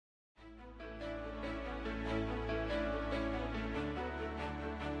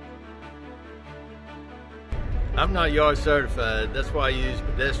I'm not yard certified. That's why I use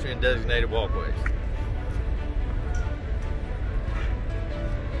pedestrian designated walkways.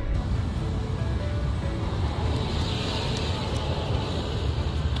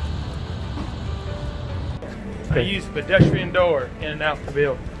 I use pedestrian door in and out the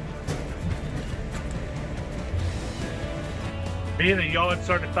building. Being a yard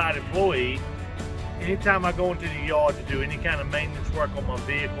certified employee, anytime I go into the yard to do any kind of maintenance work on my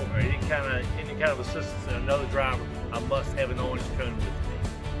vehicle or any kind of assistance to another driver, I must have an orange cone with me.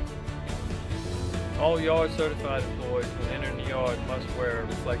 All yard certified employees when entering the yard must wear a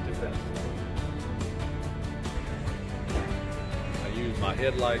reflective vest. I use my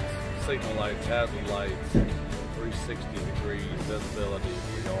headlights, signal lights, hazard lights, 360 degrees visibility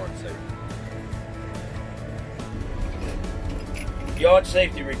for yard safety. Yard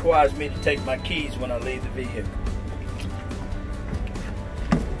safety requires me to take my keys when I leave the vehicle.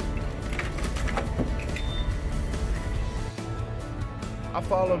 I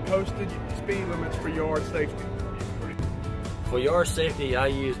follow posted speed limits for yard safety. For yard safety, I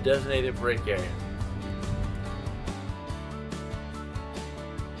use designated brake area.